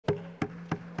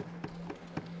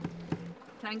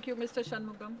Thank you, Mr.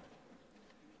 Shanmugam.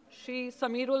 Shri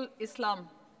Samirul Islam.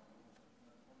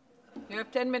 You have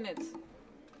 10 minutes.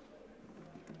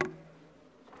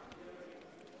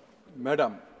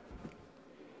 Madam,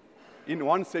 in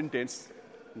one sentence,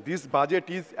 this budget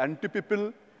is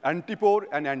anti-people, anti-poor,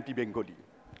 and anti-Bengali.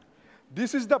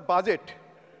 This is the budget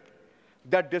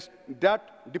that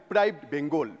deprived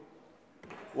Bengal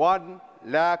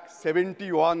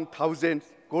 1,71,000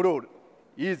 crore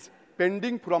is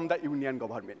pending from the union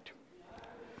government.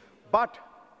 But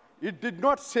it did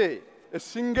not say a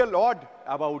single word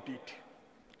about it.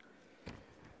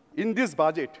 In this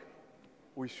budget,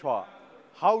 we saw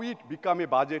how it became a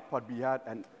budget for Bihar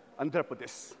and Andhra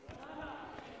Pradesh.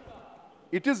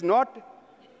 It is not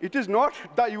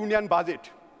the union budget.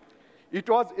 It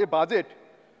was a budget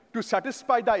to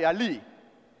satisfy the ally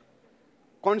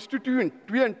constituent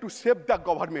to save the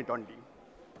government only.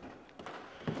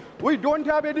 We don't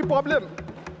have any problem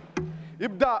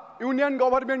if the union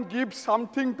government gives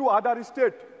something to other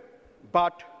state,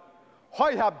 but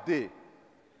why have they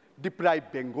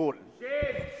deprived Bengal?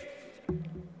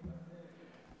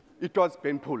 It was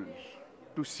painful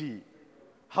to see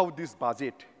how this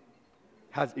budget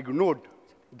has ignored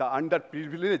the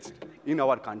underprivileged in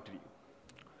our country,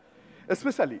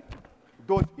 especially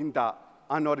those in the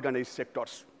unorganized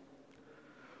sectors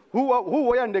who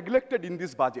were neglected in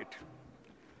this budget.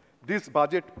 This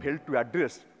budget failed to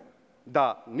address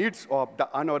the needs of the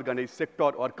unorganized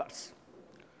sector workers,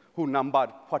 who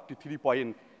number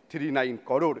 43.39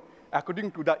 crore,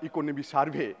 according to the Economy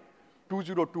Survey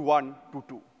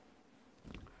 2021-22.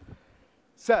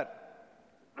 Sir,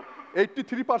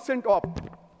 83% of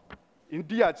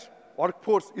India's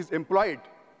workforce is employed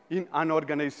in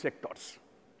unorganized sectors.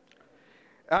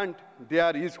 And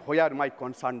there is where my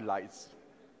concern lies.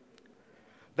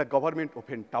 The government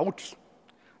often touts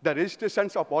the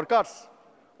registrations of workers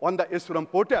on the SRAM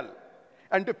portal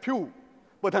and a few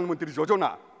Pradhanmantri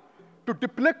Yojana to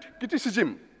deflect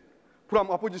criticism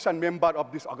from opposition member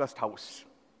of this august house.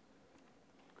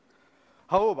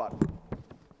 However,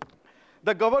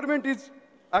 the government's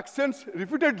actions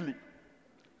repeatedly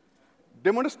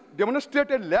demonstrate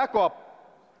a lack of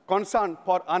concern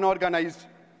for unorganized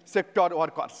sector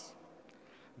workers.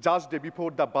 Just day before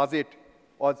the budget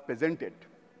was presented,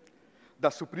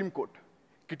 the Supreme Court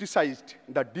criticized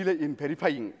the delay in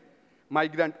verifying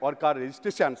migrant worker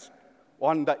registrations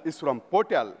on the SRAM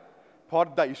portal for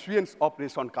the issuance of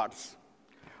ration cards.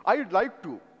 I would like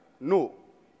to know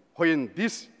when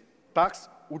this tax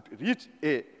would reach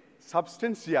a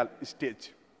substantial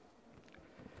stage.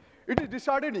 It is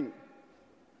disheartening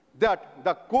that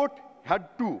the court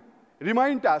had to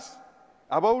remind us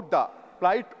about the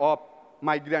plight of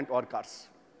migrant workers,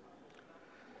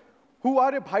 who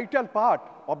are a vital part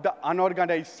of the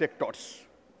unorganized sectors.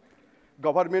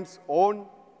 Government's own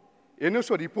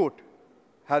NSO report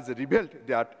has revealed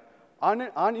that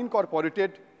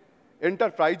unincorporated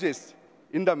enterprises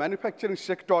in the manufacturing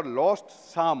sector lost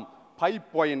some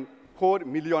 5.4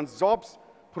 million jobs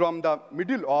from the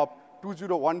middle of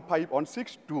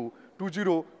 2015-16 to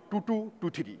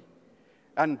 2022-23,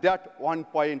 and that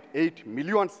 1.8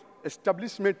 million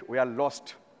establishments were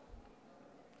lost.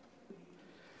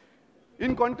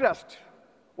 In contrast,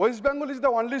 West Bengal is the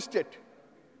only state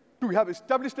to have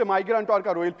established a migrant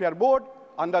worker welfare board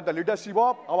under the leadership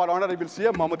of our Honorable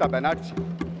CM Mamata Banerjee,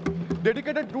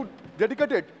 dedicated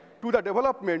to the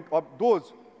development of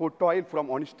those who toil from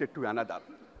one state to another.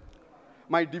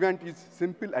 My demand is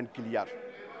simple and clear.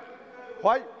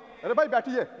 Why?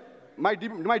 My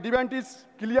demand is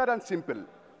clear and simple.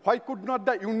 Why could not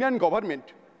the union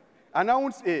government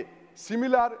announce a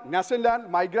similar national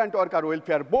migrant worker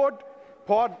welfare board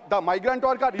for the migrant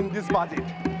worker in this budget?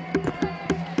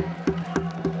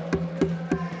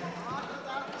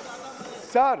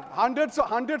 Sir,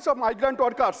 hundreds of migrant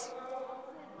workers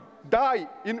die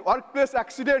in workplace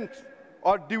accidents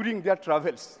or during their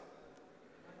travels.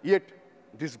 Yet,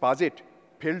 this budget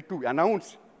failed to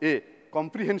announce a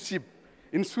comprehensive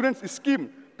insurance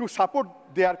scheme to support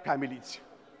their families.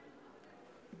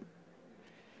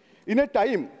 In a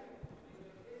time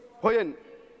when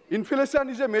inflation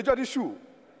is a major issue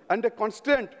and a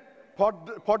constraint for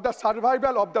the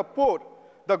survival of the poor,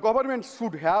 the government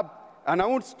should have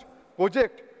announced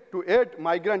project to aid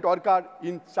migrant workers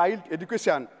in child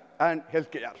education and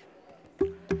healthcare.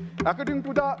 According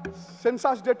to the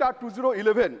census data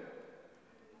 2011,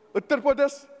 Uttar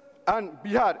Pradesh and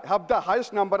Bihar have the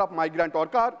highest number of migrant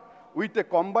workers with a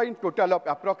combined total of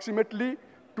approximately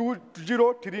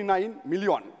 2039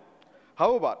 million.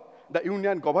 However, the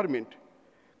union government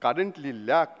currently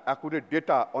lacks accurate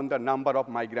data on the number of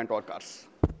migrant workers.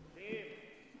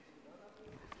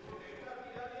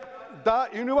 the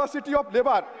University of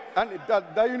Labor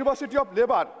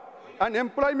and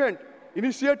Employment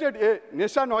initiated a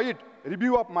nationwide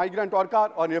review of migrant worker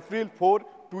on April 4,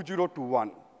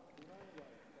 2021.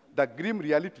 The grim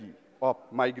reality of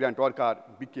migrant worker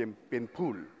became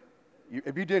painful,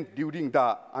 evident during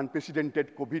the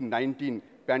unprecedented COVID-19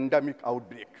 pandemic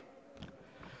outbreak.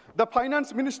 The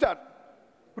finance minister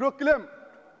proclaimed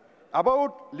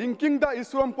about linking the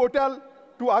ISROM portal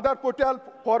to other portals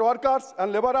for workers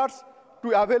and laborers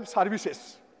to avail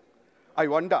services. I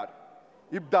wonder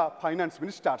if the finance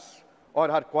ministers or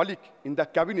her colleague in the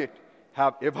cabinet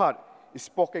have ever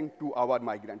spoken to our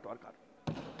migrant worker.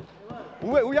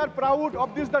 We are proud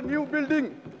of this, the new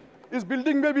building. इस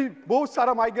building में भी बहुत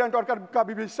सारा migrant worker का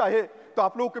भी हिस्सा है, तो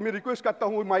आप लोगों को मैं रिक्वेस्ट करता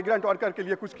हूँ माइग्रेंट वर्कर के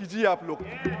लिए कुछ कीजिए आप लोग.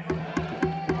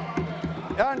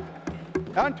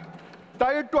 And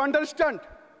try to understand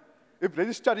if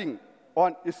registering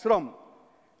on ISROM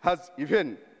has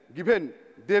even given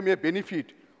them a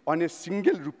benefit on a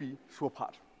single rupee so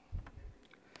far.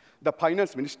 The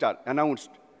finance minister announced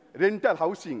rental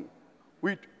housing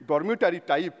with dormitory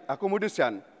type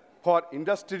accommodation for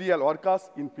industrial workers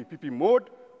in PPP mode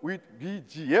with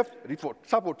VGF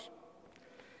support.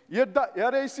 Yet the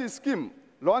RAC scheme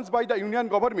launched by the Union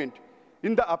government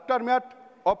in the aftermath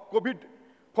of COVID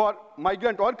for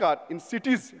migrant workers in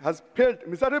cities has failed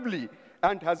miserably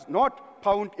and has not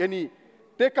found any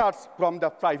takers from the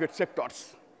private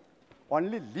sectors.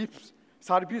 Only lip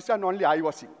service and only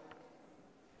eye-washing.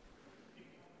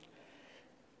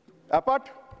 Apart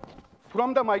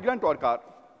from the migrant worker,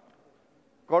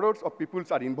 crores of people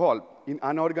are involved in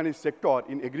unorganized sector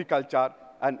in agriculture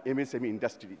and MSME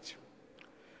industries.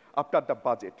 After the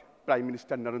budget, Prime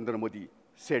Minister Narendra Modi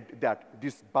said that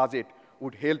this budget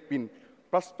would help in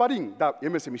prospering the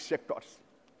MSME sectors.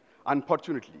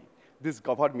 Unfortunately, this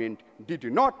government did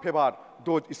not favor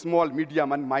those small,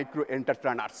 medium, and micro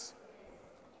entrepreneurs.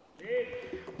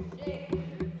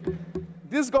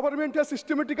 This government has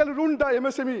systematically ruined the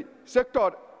MSME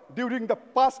sector during the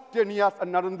past 10 years of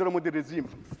Narendra Modi regime.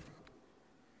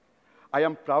 I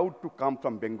am proud to come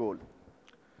from Bengal,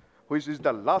 which is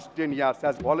the last 10 years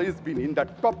has always been in the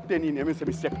top 10 in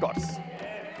MSME sectors.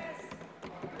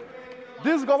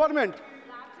 This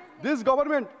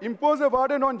government imposed a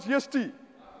burden on GST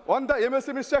on the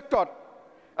MSME sector,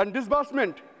 and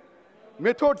disbursement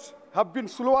methods have been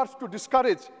slower to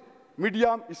discourage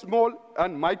medium, small,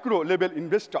 and micro-level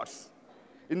investors.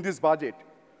 In this budget,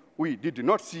 we did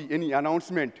not see any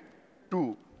announcement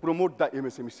to promote the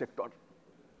MSME sector.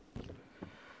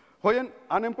 When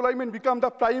unemployment became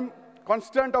the prime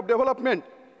constraint of development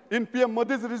in PM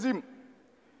Modi's regime,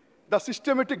 the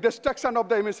systematic destruction of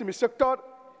the MSME sector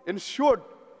ensured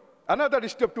another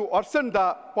step to worsen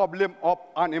the problem of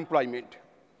unemployment.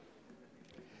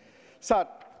 Sir,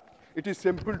 it is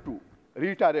simple to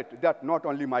reiterate that not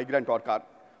only migrant workers,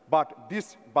 but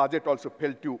this budget also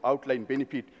failed to outline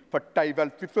benefit for tribal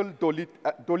people,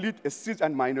 Dalit, SCs,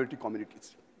 and minority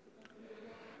communities.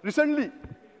 Recently,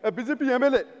 a BJP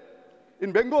MLA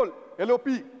in Bengal, LOP,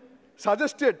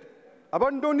 suggested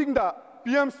abandoning the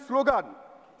PM's slogan,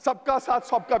 Sabka Saath,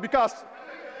 Sabka Vikas,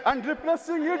 and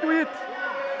replacing it with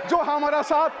Jo Hamara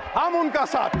Saath, Hum Unka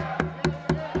Saath.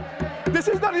 This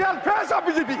is the real face of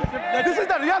BJP. This is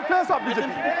the real face of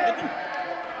BJP.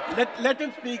 Let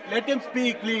him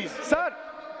speak, please. Sir,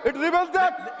 it reveals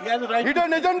that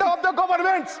hidden agenda of the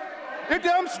governments. It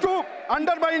aims to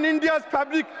undermine India's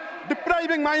fabric,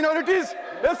 depriving minorities,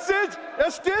 SCs,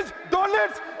 STs,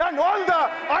 Dalits, and all the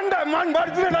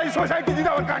marginalized societies in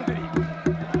our country.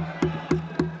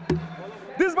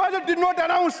 This budget did not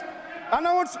announce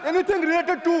anything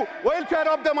related to welfare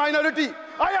of the minority.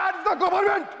 I urge the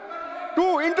government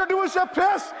to introduce a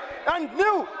fresh and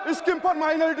new scheme for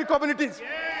minority communities.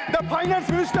 The finance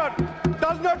minister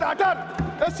does not utter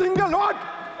a single word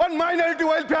on minority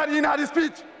welfare in her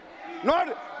speech,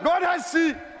 nor has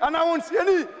she announced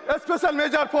any special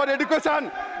measure for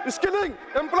education, skilling,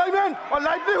 employment, or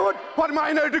livelihood for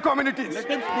minority communities. Let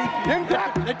him speak. In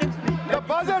fact, Let him speak. the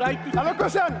budget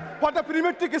allocation for the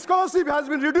pre-matric scholarship has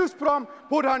been reduced from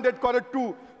 400 crore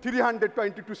to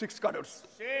 326 crores.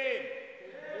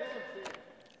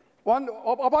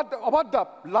 About the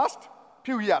last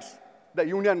few years, the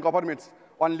union government's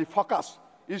only focus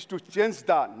is to change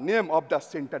the name of the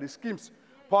central schemes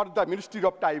for the Ministry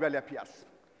of Tribal Affairs.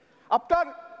 After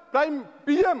Prime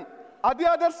PM Adi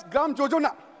Adarsh Gram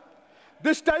Yojana,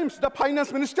 this time the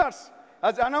finance ministers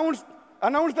has announced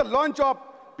the launch of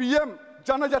PM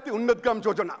Janajati Unnat Gram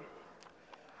Yojana.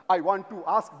 I want to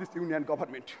ask this union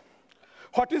government,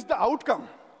 what is the outcome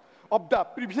of the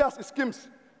previous schemes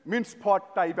means for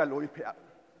tribal welfare?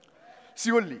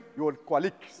 Surely your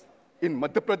colleagues in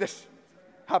Madhya Pradesh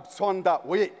have shown the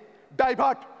way,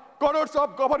 divert crores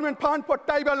of government fund for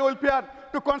tribal welfare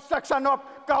to construction of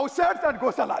cow sheds and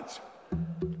goshalas.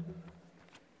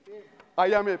 I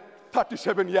am a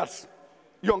 37 years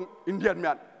young Indian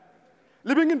man.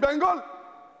 Living in Bengal,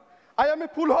 I am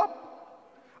full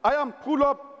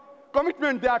of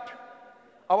commitment that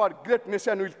our great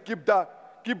nation will keep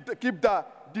the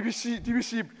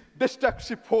divisive,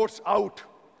 destructive force out,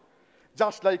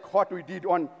 just like what we did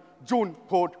on June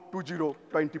 4,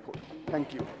 2024.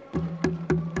 Thank you.